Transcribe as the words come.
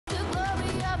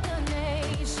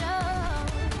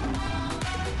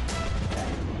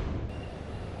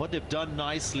What they've done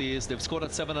nicely is they've scored at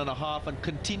 7.5 and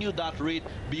continued that rate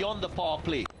beyond the power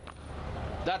play.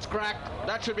 That's cracked.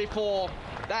 That should be 4.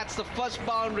 That's the first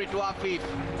boundary to Afif.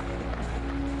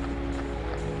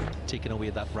 Taking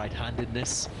away that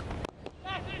right-handedness.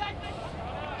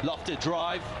 Lofted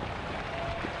drive.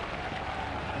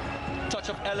 Touch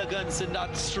of elegance in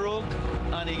that stroke,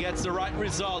 and he gets the right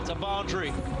result, a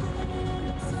boundary.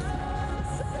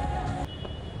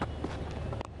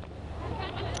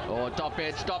 Oh, top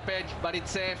edge, but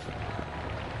it's safe.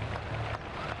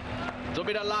 So a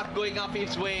bit of luck going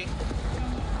Afif's way.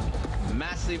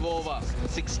 Massive over,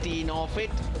 16 off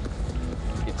it.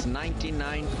 It's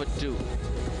 99 for 2.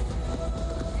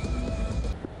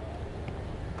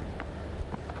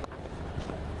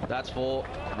 That's 4.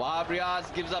 Wahab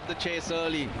Riaz gives up the chase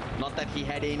early. Not that he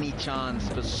had any chance,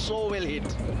 but so well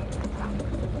hit.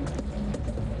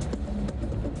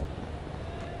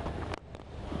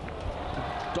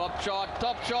 Top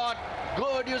shot.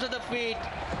 Good use of the feet.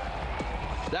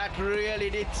 That really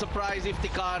did surprise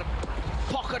Iftikhar.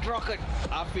 Pocket rocket.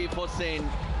 Afif Hossain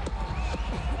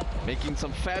making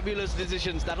some fabulous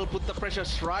decisions. That'll put the pressure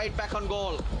right back on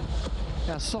goal.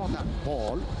 I saw that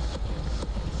ball.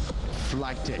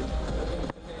 Flighted.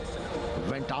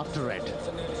 Went after it.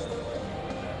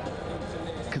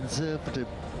 Conservative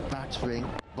battering.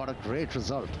 Got a great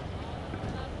result.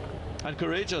 And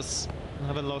courageous.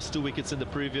 Having lost 2 wickets in the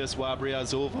previous Wahab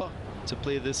Riaz over to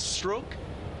play this stroke.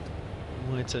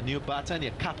 It's a new batter and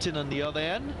your captain on the other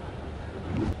end.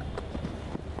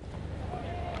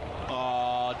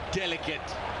 Oh, delicate.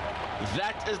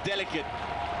 That is delicate.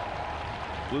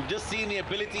 We've just seen the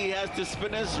ability he has to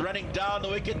spinners, running down the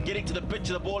wicket, getting to the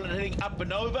pitch of the ball and hitting up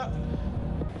and over.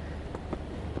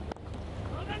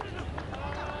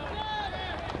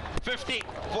 .50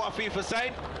 for Afif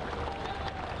Hossain.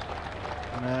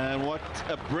 And what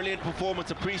a brilliant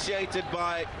performance, appreciated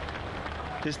by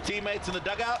his teammates in the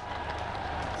dugout.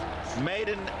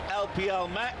 Maiden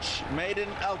LPL match, maiden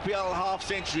LPL half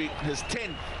century, his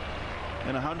 10th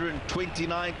in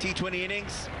 129 T20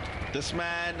 innings. This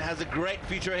man has a great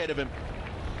future ahead of him.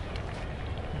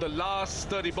 The last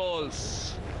 30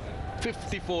 balls,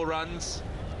 54 runs.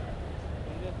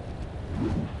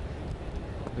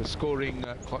 The scoring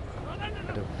at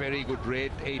a very good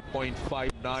rate,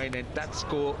 8.59, and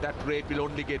that rate will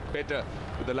only get better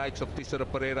with the likes of Thisara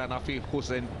Pereira and Afif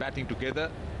Hossain batting together.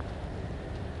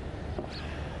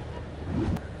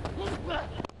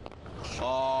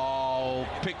 Oh,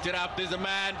 picked it up. There's a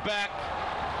man back,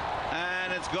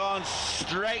 and it's gone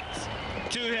straight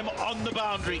to him on the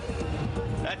boundary.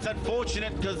 That's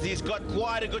unfortunate because he's got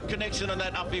quite a good connection on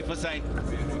that Afif Hossain.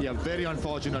 Yeah, very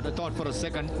unfortunate. I thought for a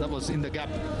second that was in the gap.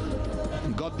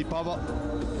 Got the power,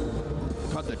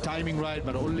 got the timing right,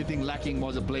 but the only thing lacking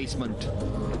was a placement.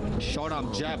 Short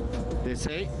arm jab, they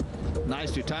say.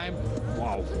 Nicely timed.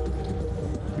 Wow.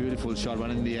 Beautiful shot,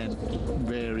 but in the end,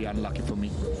 very unlucky for me.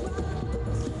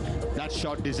 That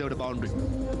shot deserved a boundary,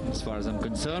 as far as I'm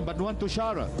concerned. But one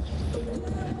Tushara.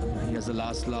 He has the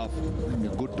last laugh.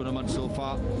 A good tournament so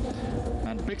far.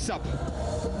 And picks up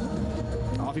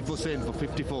Afif Hossain for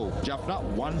 54. Jaffna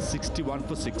 161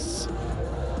 for 6.